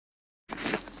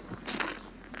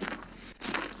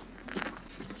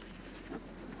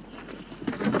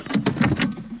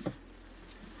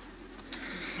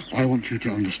I want you to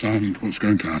understand what's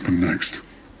going to happen next.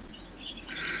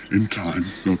 In time,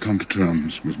 you'll come to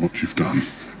terms with what you've done,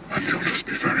 and you'll just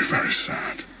be very, very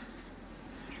sad.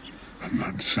 And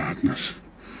that sadness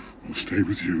will stay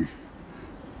with you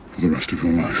for the rest of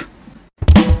your life.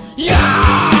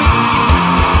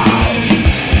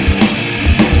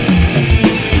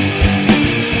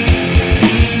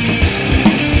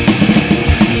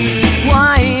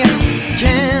 Why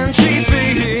can't she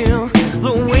feel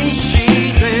the way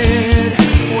she did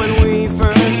when we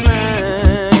first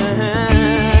met?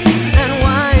 And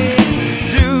why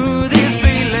do these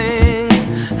feelings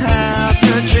have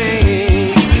to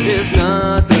change? It's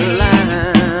not the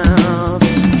laugh.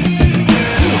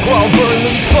 I'll burn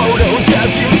these photos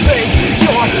as you take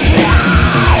your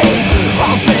life.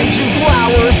 I'll send you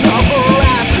flowers of the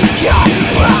last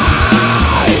goodbye.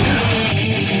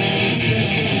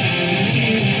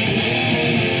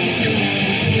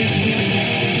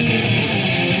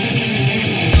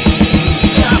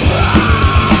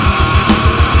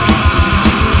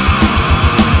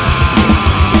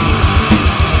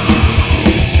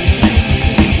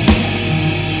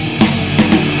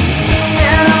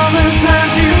 And all the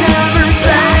times you never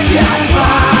said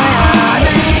goodbye, I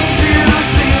made you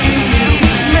see you,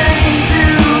 made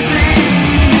you see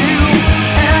you.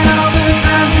 And all the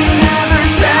times you never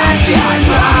said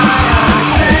goodbye, I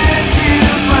sent you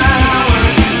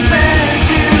flowers, sent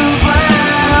you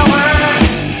flowers.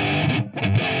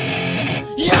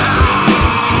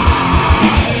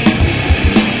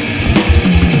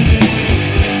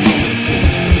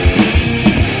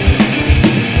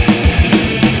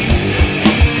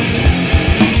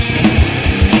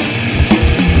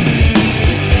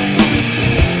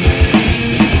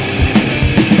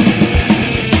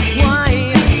 Why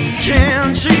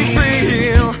can't she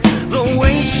feel the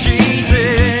way she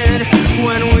did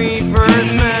when we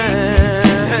first met?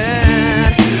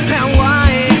 And why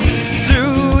do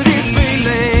these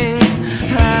feelings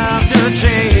have to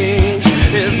change?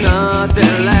 It's not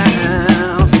their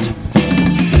left.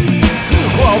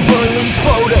 I'll burn these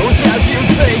photos as you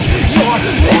take your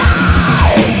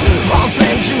life. I'll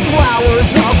send you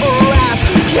flowers of the last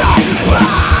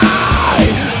goodbye.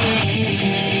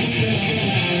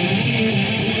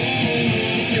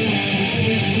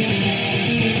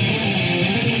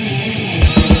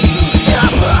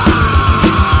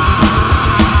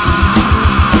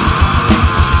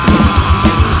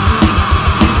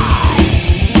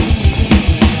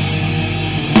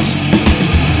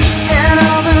 And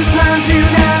all the times you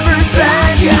never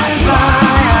said goodbye,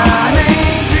 I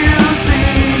made you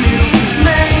see you,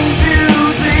 made you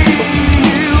see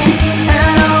you.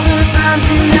 And all the times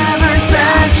you never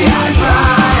said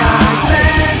goodbye, I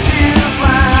sent you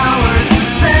flowers,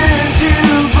 sent you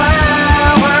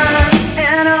flowers.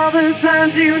 And all the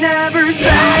times you never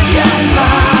said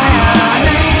goodbye, I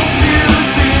made you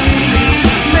see you,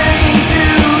 made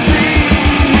you see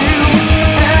you.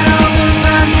 And all the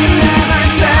times you never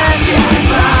said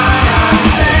goodbye, I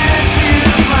sent you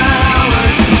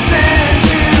flowers, sent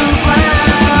you flowers.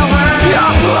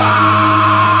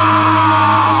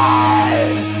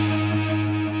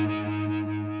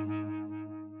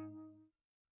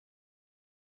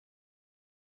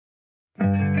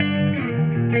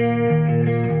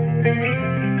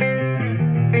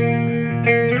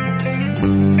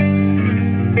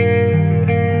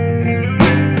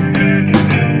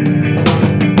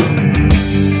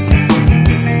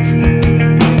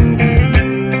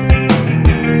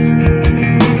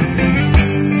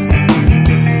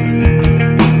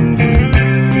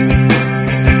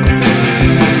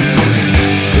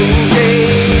 Who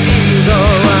gave you the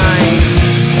right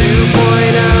to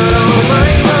point out all my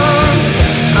wrongs?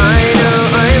 I know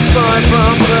I'm far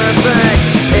from perfect.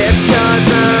 It's 'cause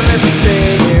I'm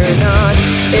everything you're not.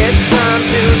 It's time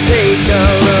to take a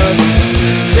look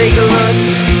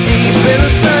deep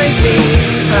inside me.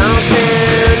 How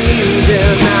can you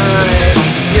deny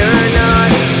you're not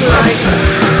like me?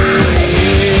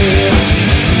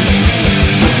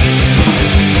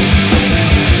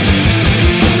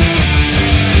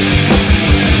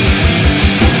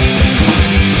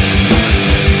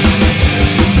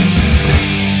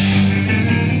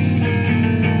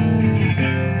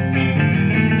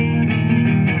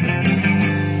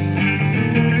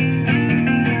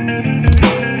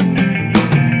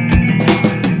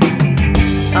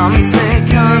 I'm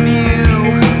sick of you,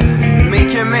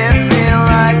 making me feel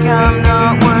like I'm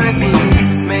not worthy.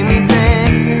 Make me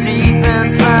dig deep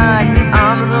inside,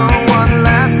 I'm the one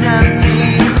left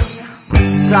empty.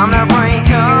 Time to break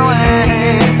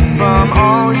away from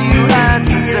all you had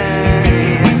to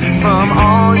say, from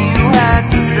all you had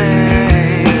to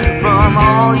say, from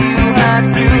all you had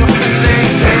to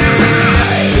say.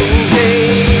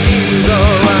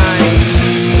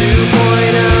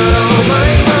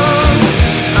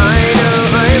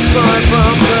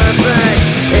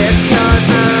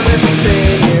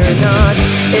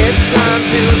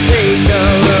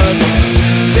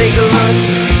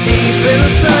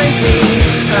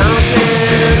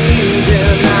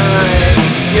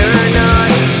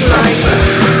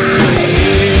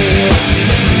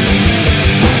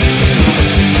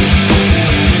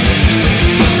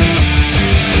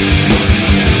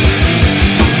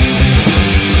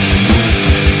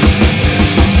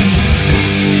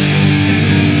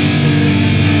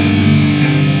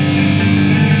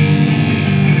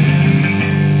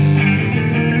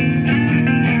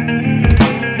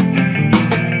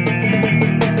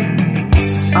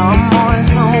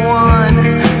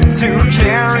 to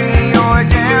carry your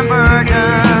damn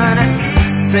burden.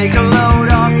 Take a load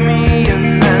off me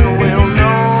and then we'll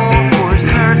know for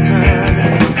certain.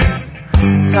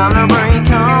 Time to break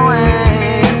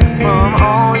away from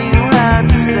all you had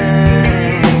to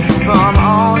say, from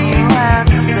all you had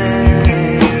to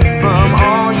say, from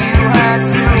all you had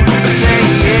to say.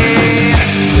 Yeah,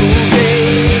 who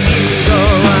gave you the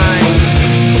right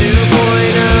to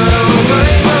point out all my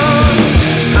wrongs?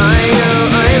 I know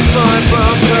I'm far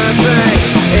from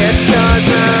perfect.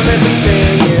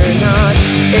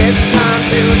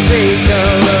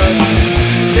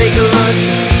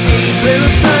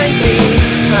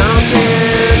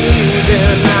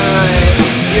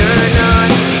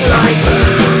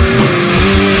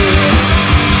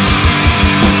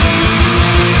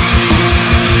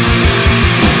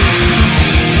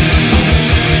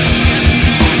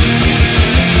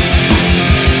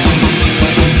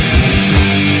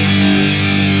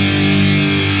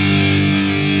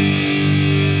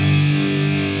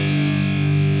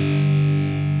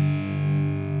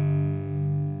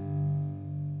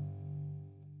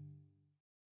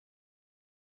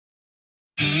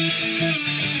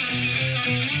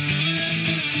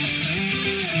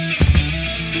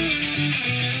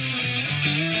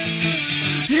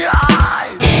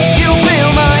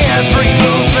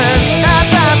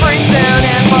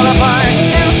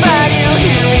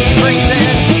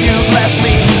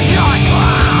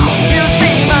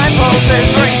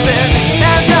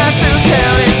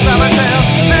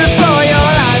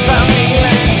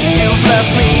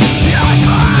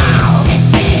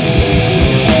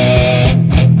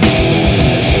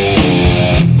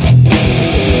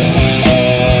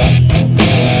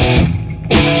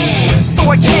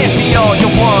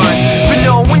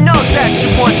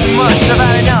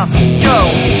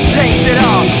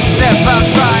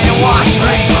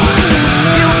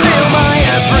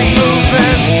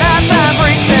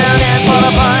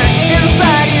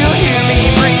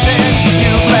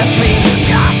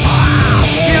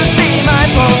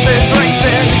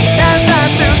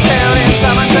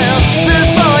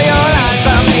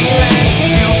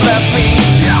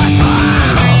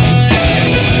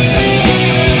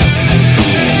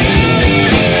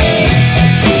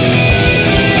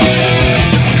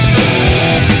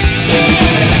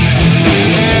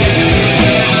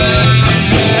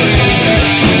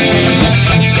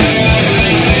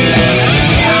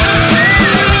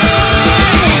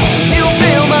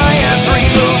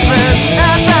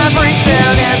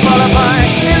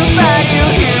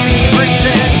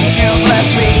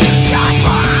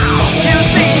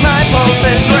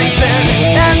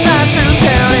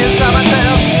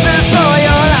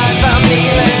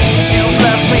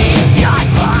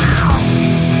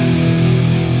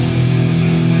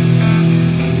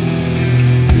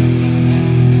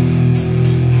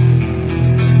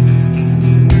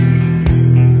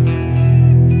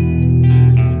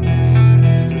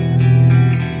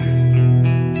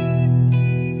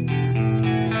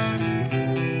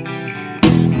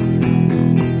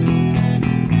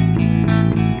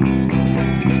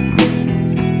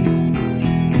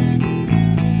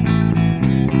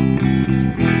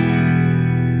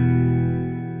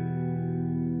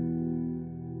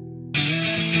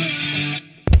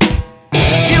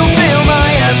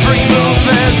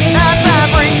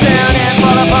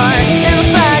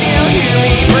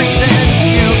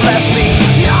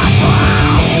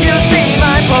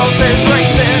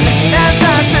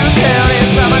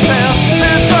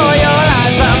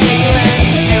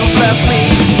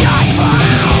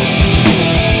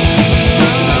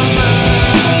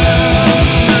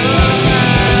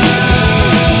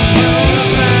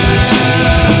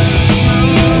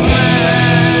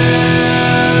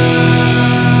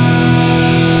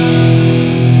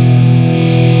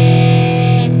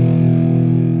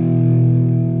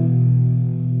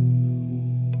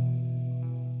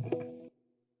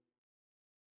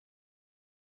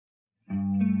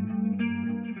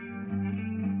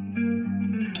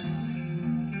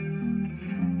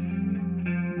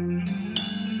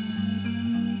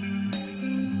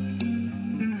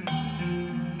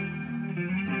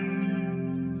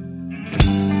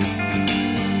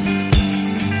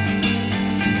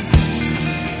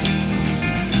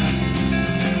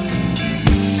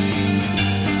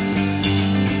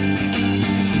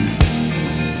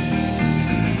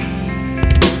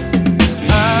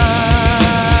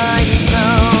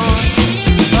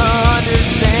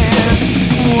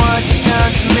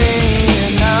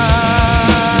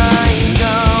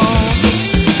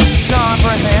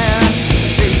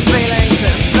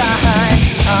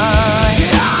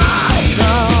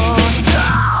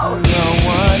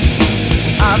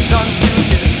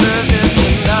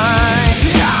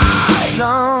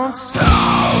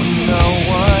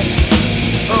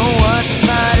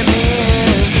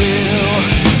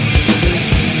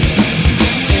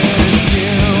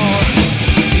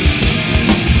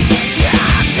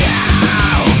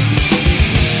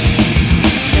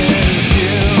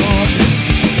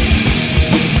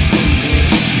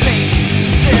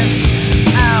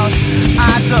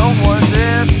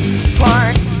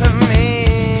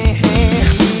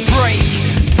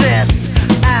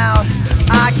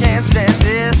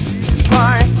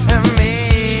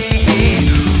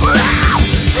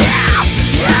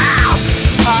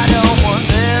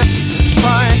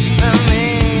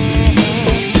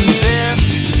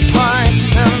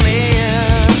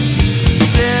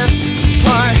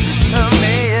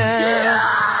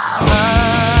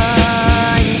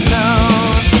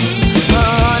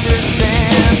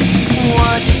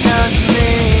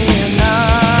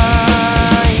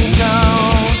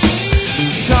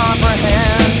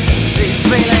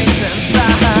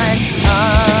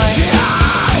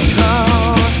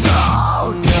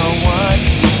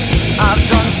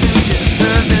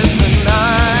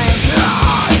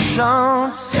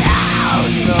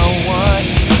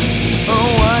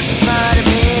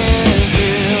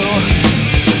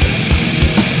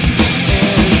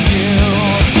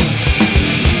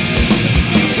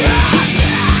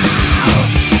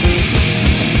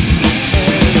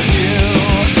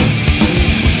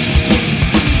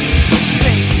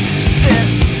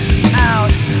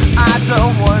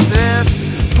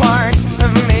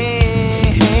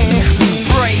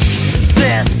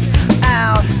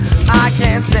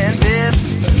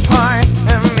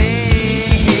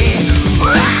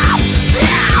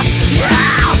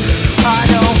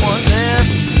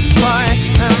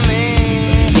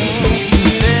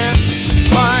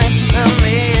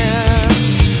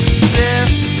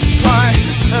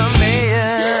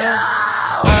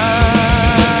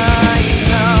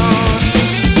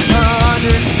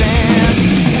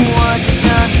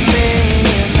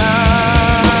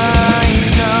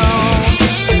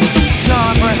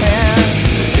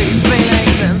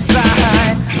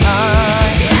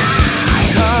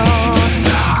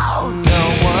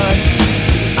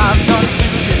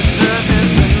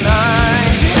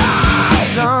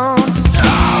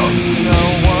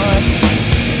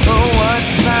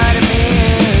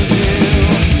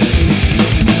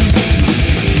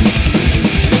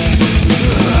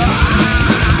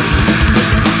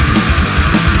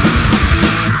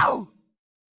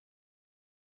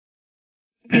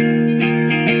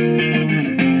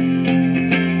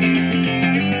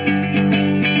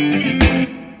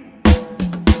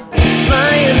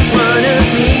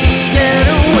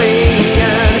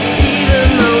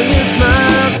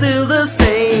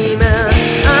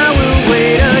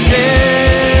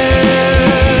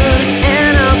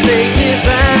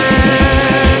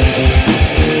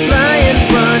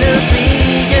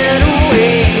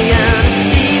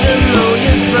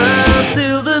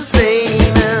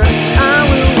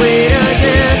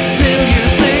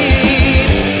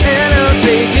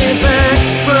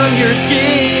 your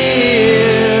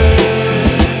skin.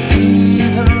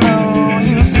 Even though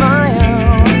you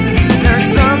smile, there's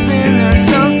something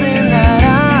that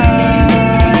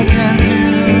I can do.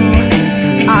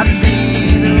 I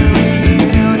see the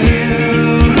real you.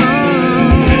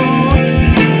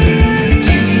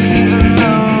 Even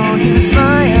though you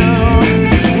smile,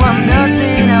 well,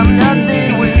 I'm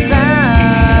nothing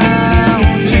without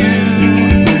you.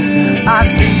 I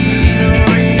see the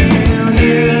real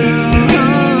you.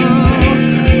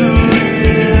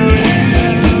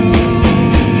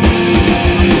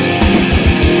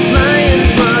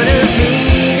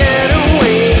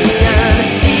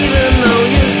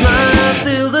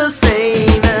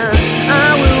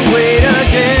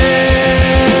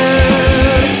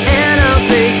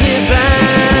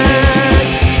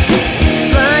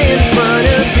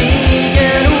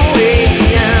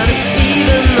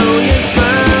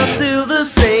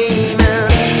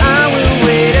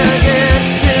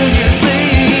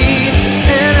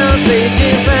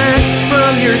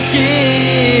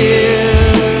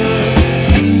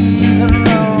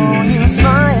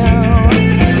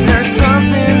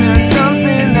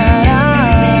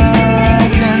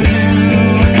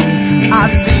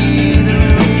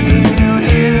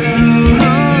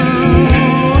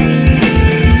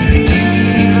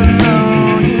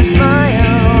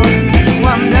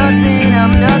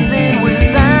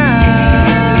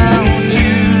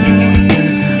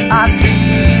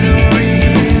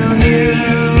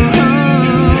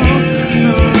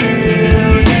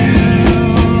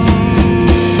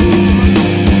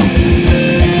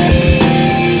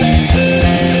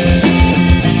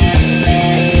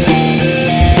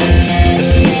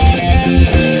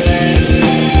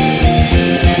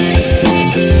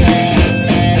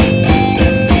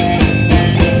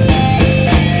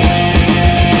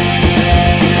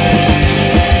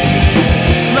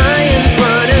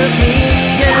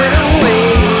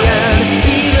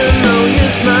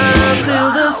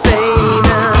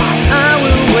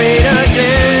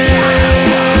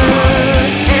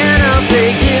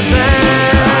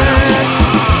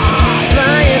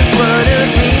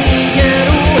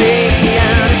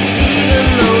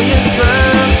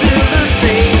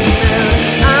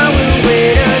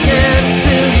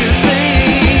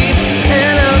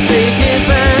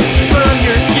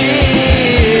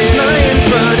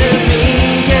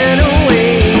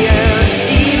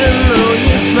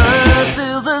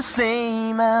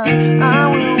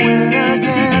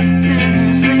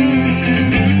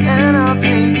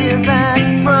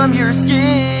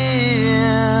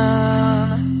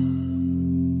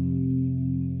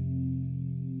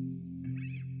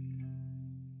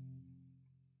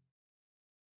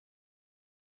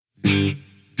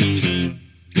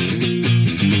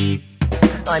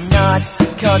 I'm not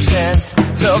content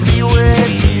to be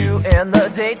with you in the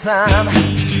daytime.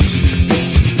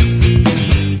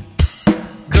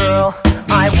 Girl,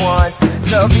 I want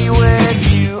to be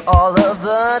with you all of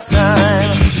the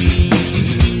time.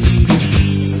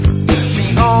 The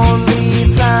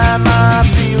only time I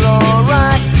feel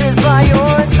alright is by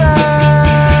your side.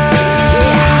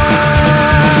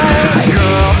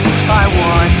 Girl, I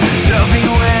want to be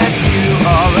with you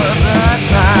all of the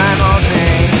time, all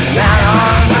day, night,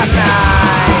 all the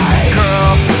night.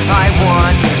 Girl, I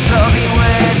want to be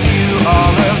with you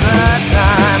all of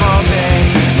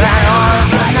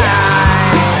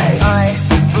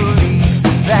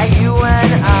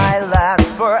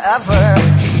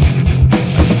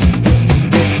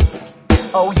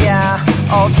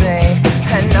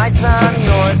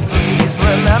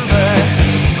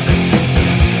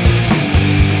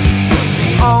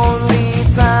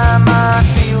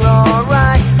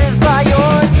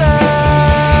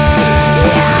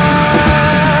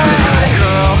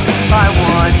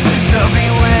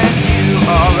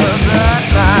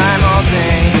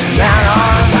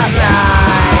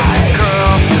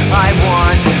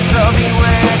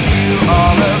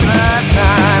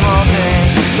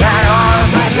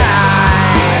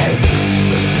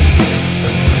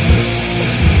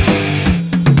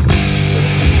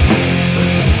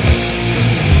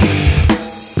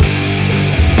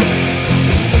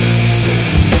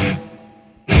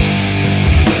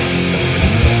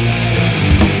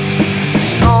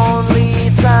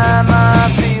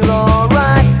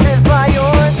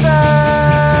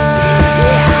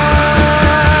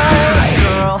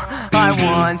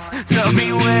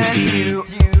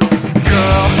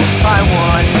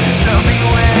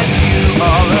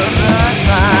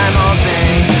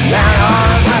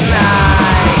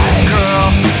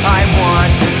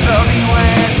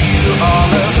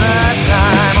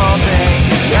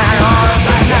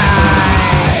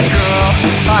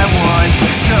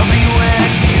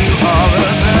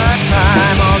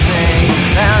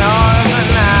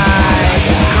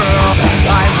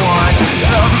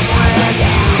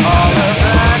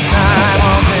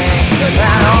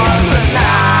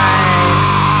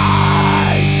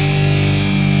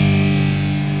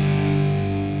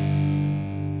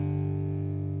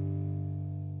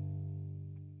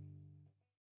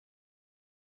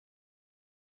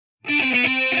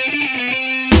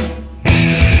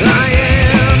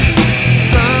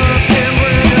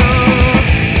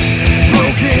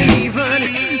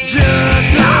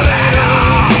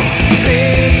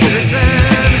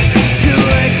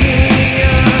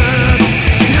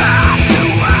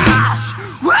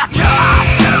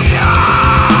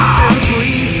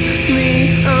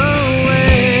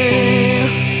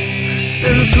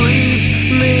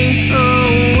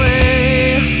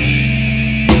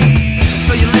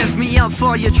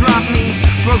before you drop me.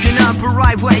 Broken up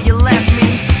right where you left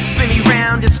me. Spin me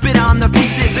round and spit on the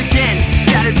pieces again.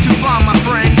 Scattered too far, my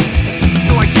friend.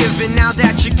 So I give in now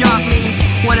that you got me.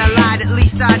 When I lied, at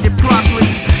least I did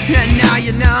properly. And now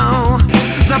you know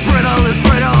the brittle is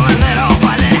brittle, and little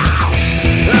by little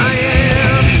I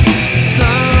am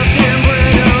something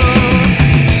brittle,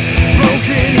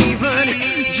 broken even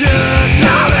just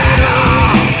a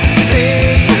little.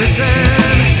 Take your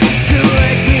time,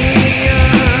 collect me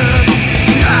up.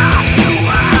 Just to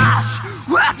wash,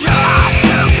 we're just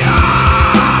to go,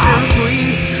 and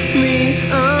sweep me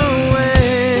away,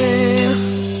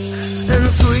 and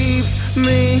sweep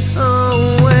me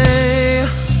away.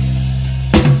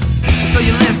 So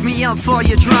you lift me up before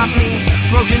you drop me.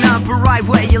 Broken up right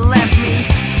where you left me.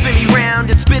 Spin me round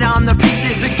and spit on the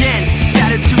pieces again.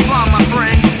 Scattered too far, my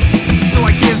friend. So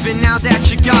I give in now that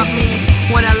you got me.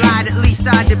 When I lied, at least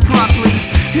I did properly.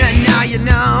 And now you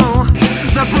know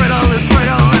the brittle is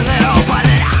brittle, and little by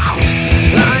little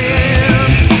I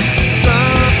am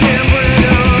something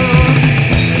brittle,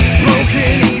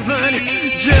 broken even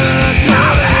just a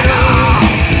little.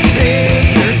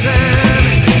 Take your time,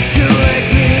 collect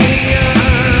me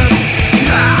up.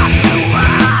 Just to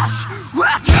wash,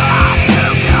 we're just to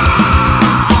go.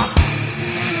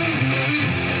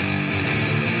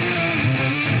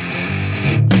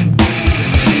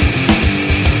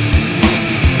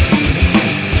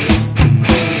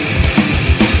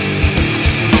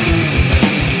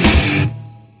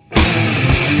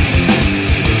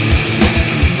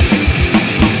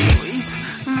 Sweep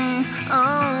me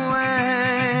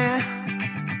away,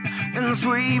 and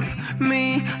sweep me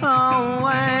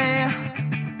away,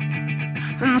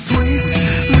 and sweep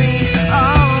me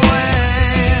away,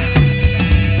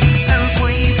 and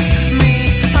sweep me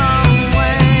away,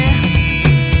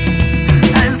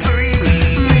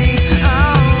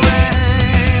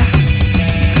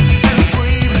 and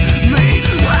sweep me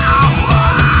away.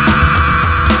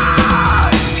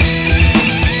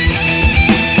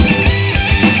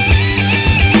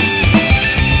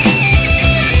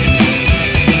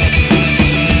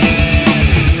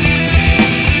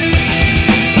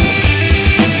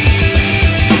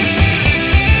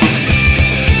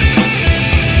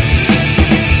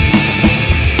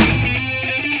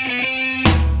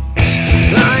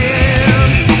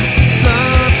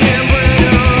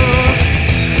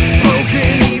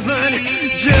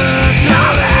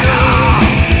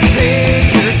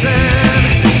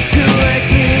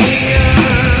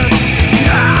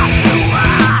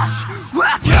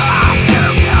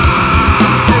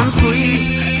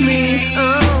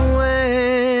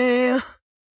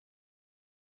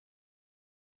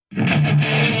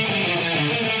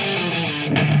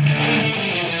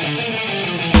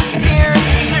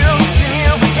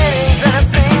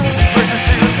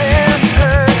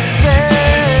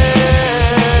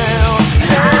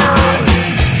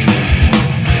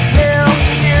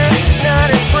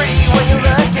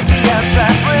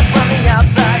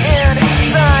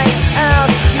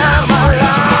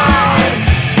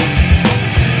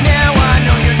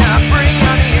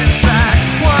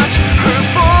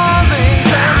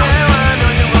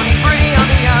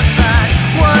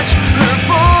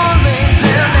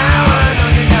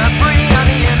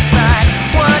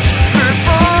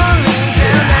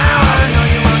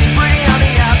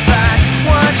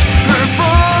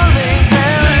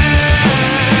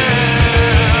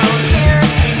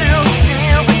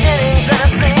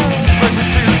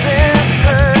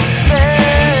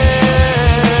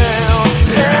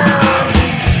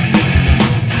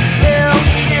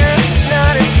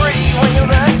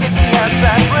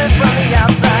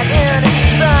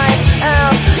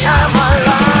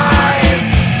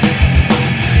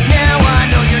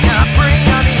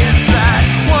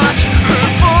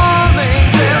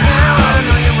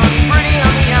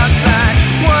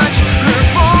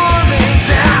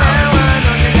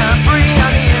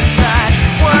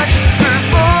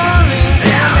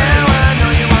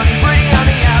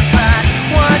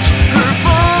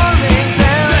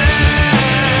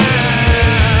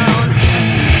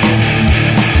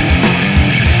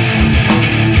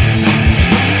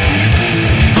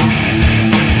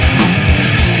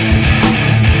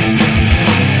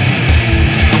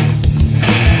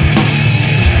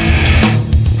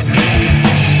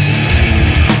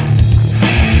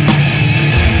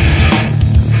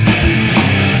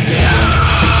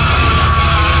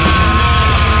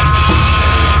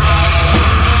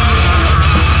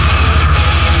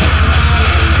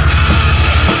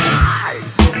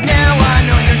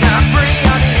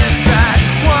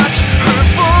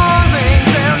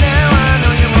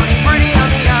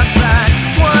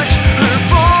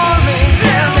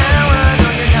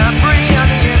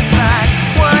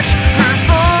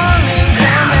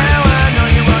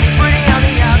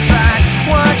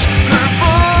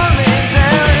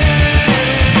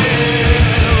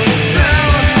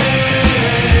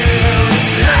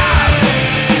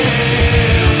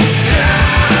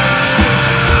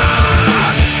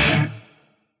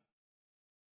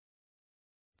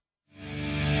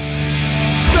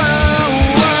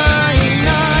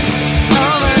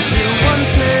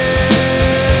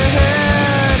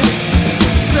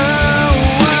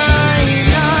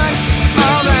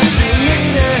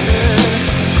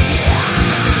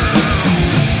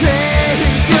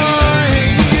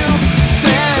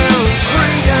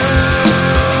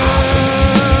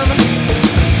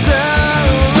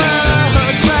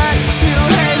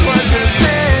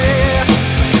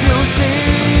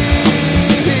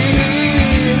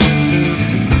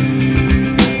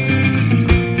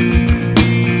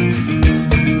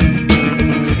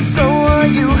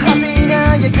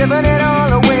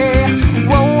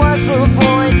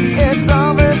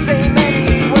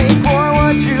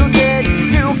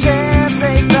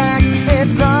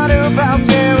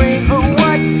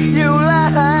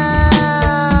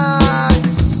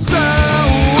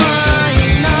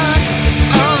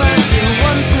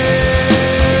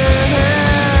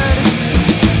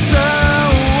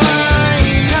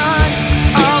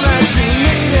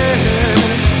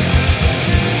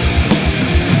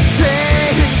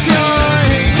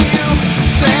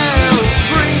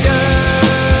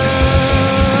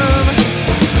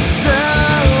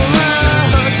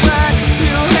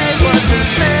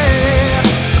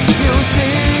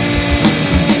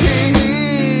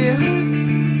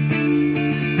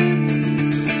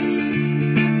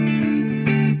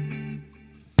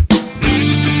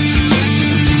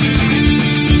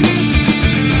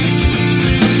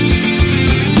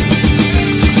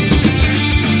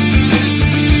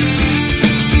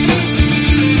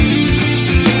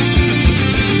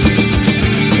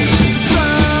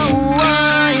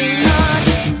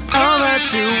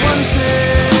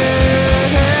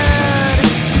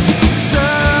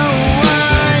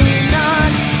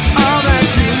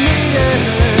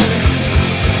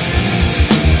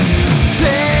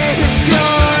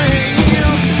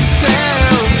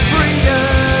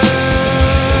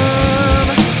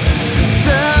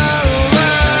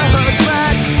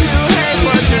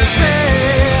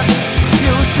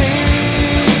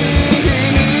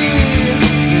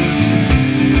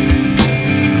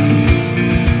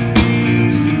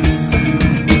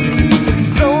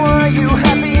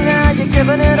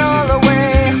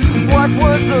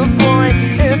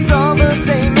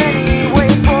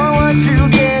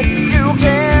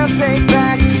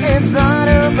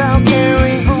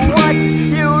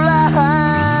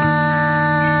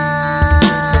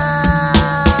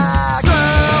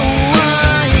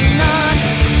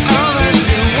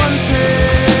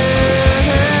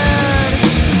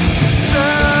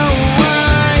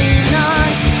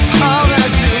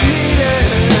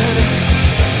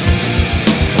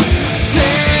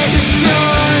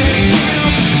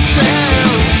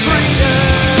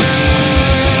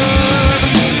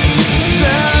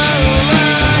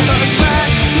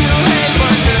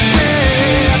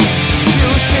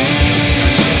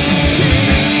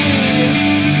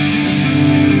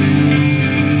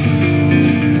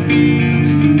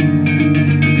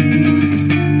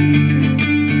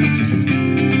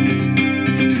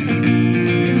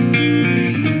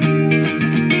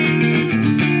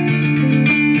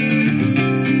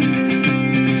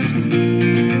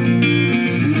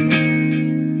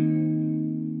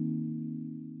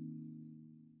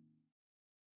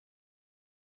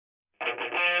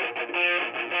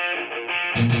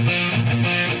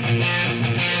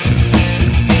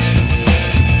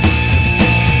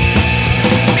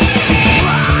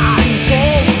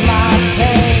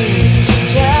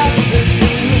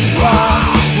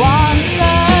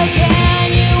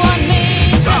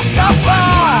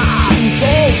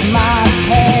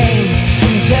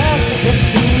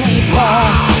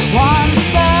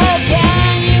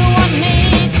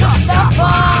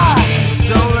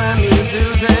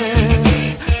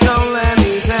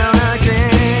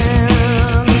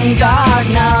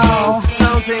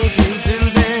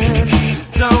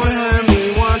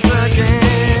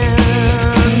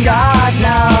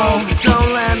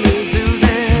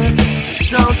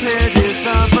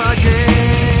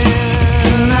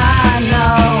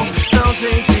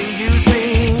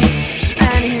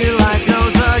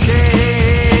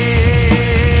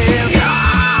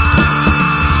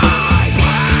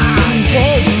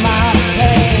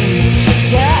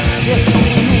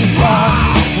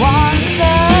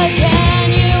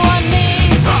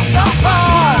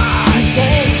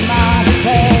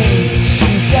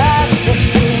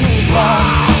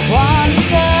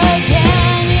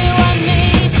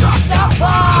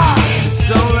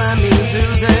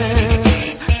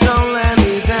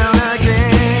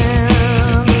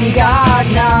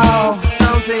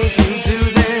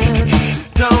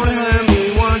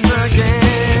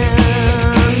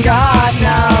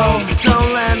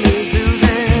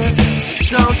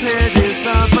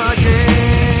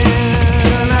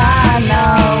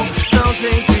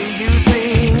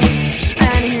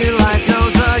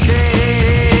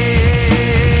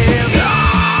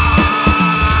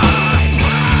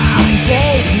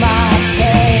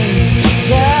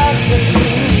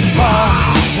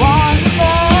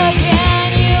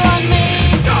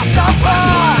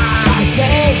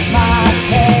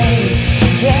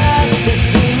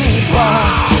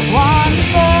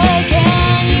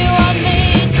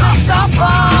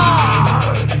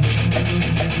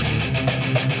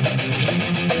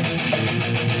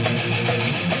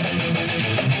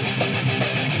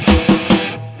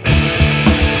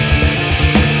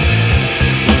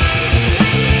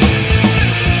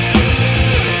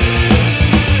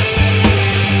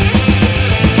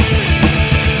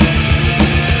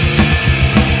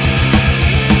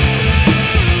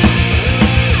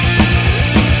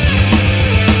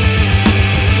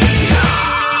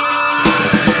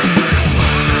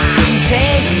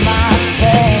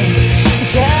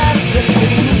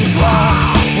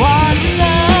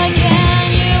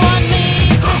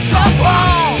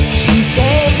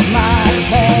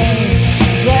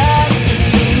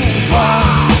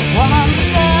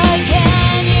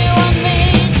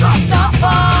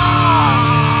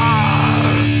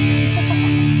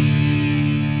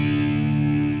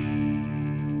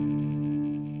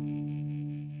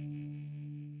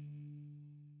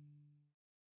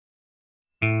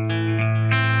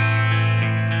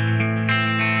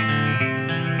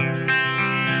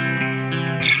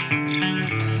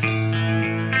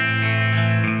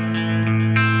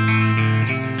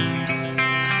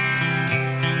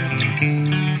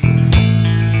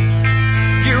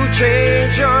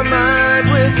 change your mind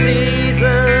with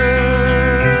seasons.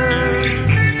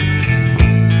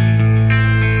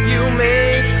 You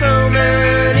make so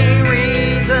many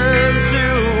reasons to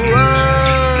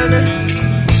run.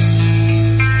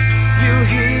 You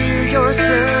hear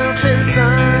yourself in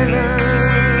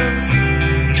silence,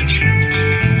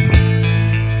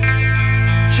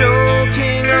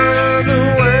 choking on the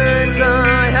words I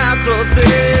have to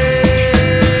say.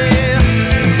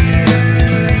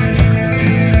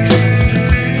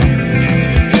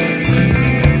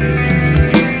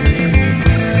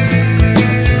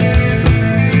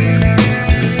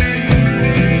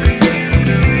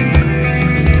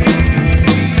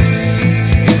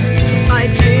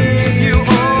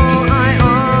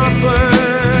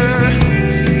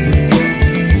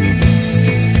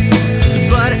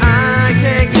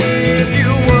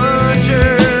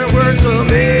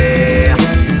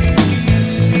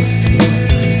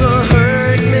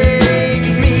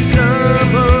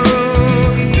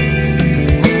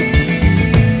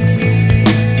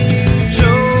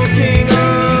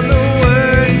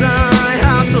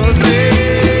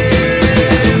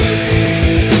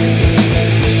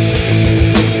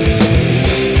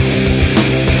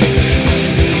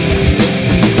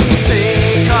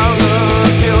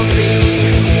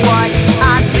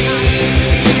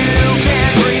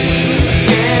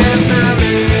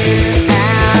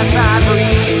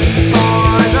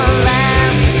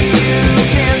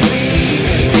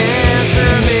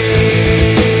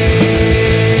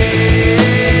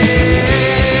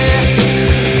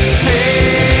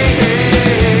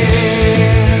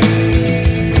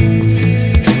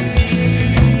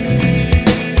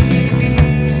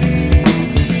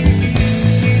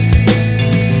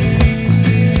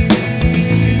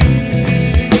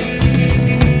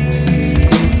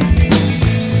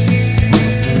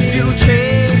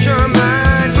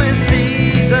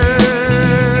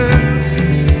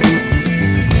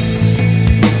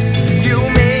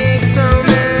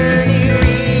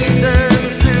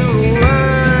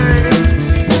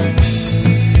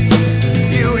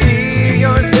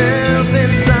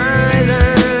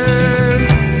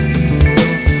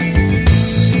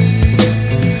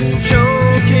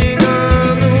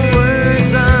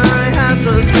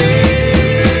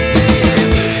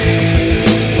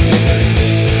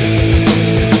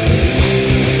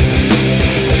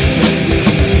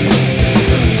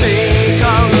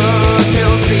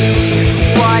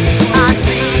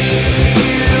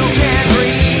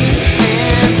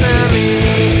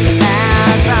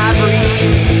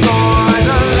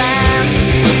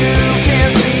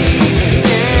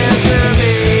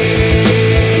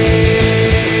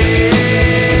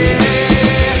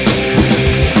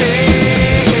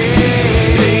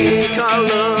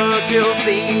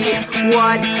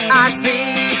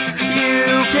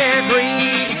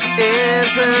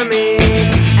 answer me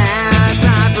as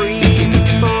I breathe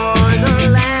for the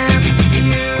last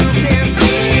you can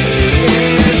see.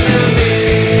 Answer me.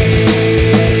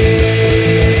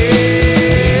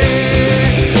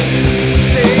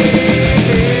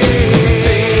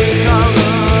 Take a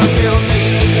look, you'll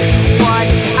see what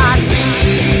I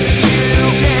see.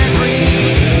 You can't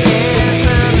read.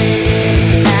 Answer me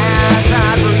as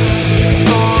I breathe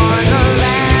for the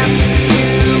last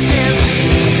you can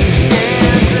see.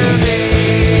 Answer me.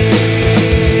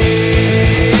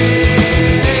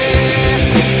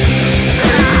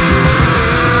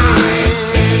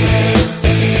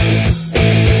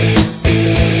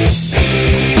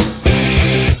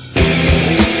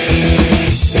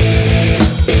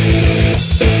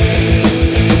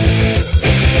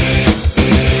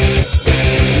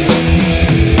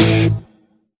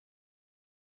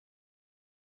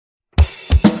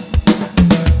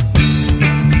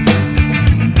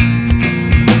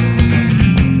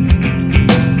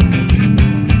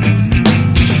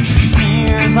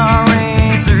 Tears are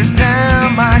razors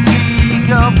down my cheek.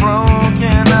 A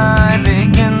broken eye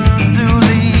begins to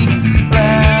leak.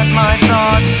 Let my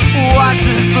thoughts wash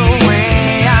this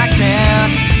away. I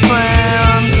can't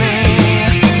cleanse me.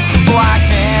 Oh, I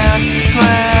can't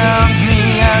cleanse me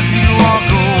as you walk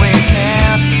away.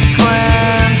 Can't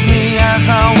cleanse me as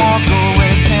I walk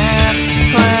away. Can't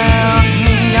cleanse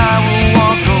me. I will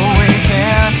walk away.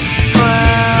 Can't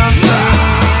cleanse me.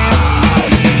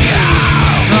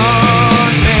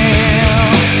 Don't feel,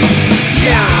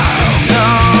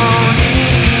 don't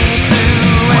need to.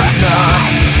 It's not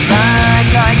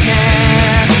like I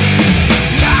can't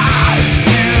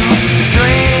to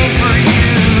drink for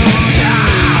you.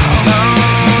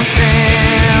 Don't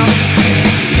feel,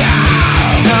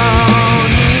 don't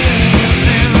need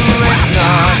to. It's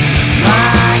not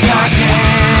like I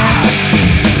can't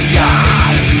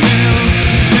to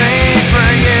drink for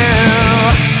you.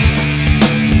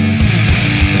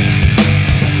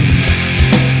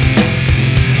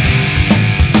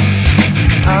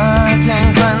 I can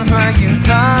cleanse where you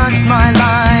touched my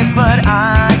life, but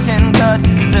I can cut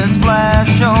this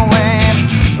flesh away.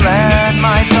 Let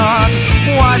my thoughts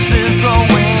wash this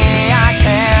away. I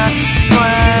can't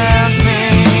cleanse me.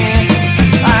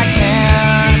 I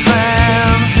can't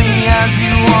cleanse me as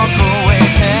you walk away.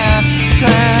 Can't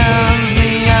cleanse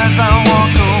me as I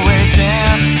walk away.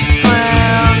 Can't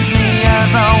cleanse me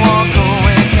as I walk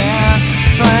away. Can't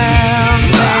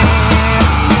cleanse me.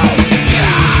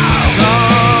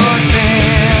 Don't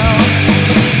feel,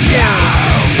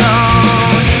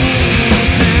 don't need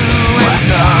to. It's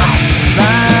not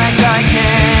like I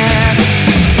can't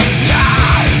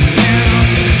to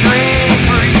drink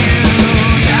for you.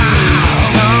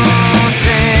 Don't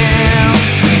feel,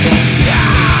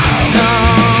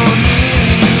 don't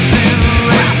need to.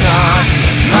 It's not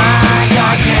like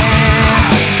I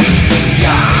can't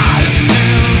to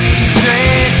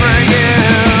drink for you.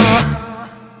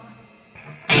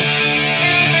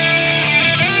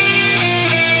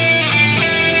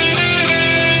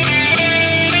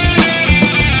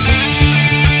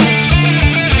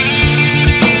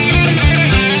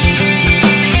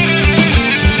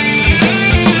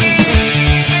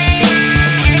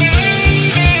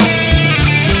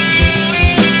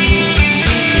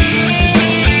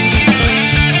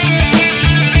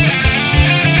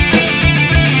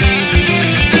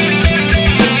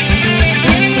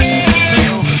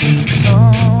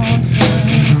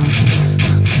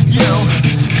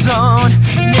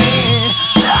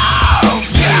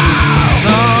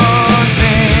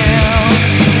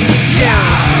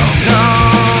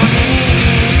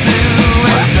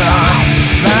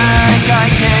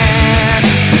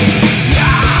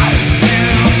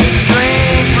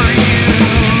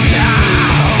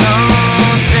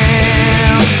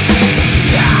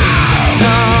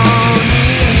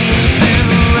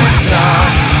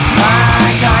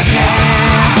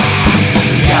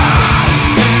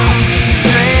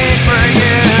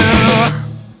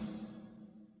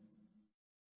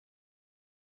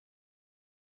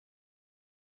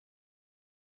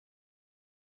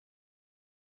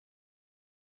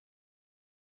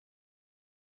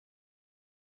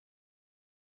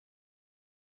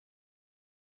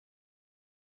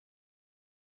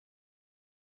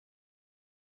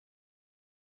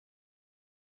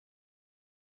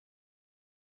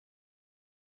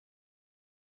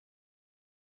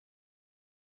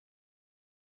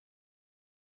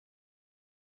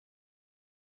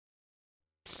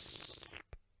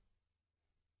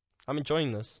 I'm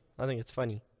enjoying this. I think it's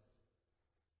funny.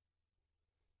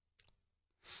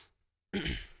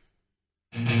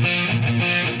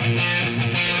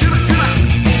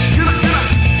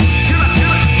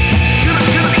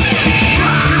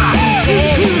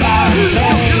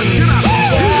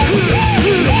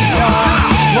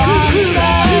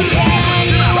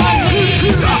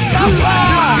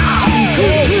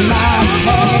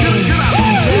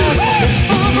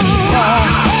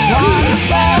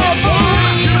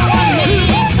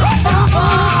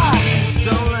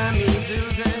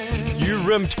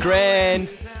 roomed Gran.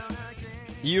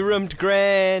 You roomed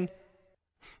Gran.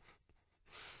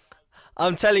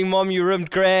 I'm telling Mom you roomed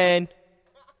Gran.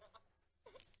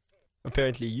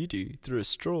 Apparently you do, through a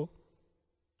straw.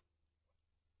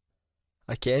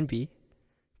 I can be.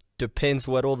 Depends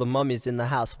what all the mummies in the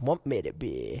house want me to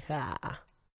be. Ha.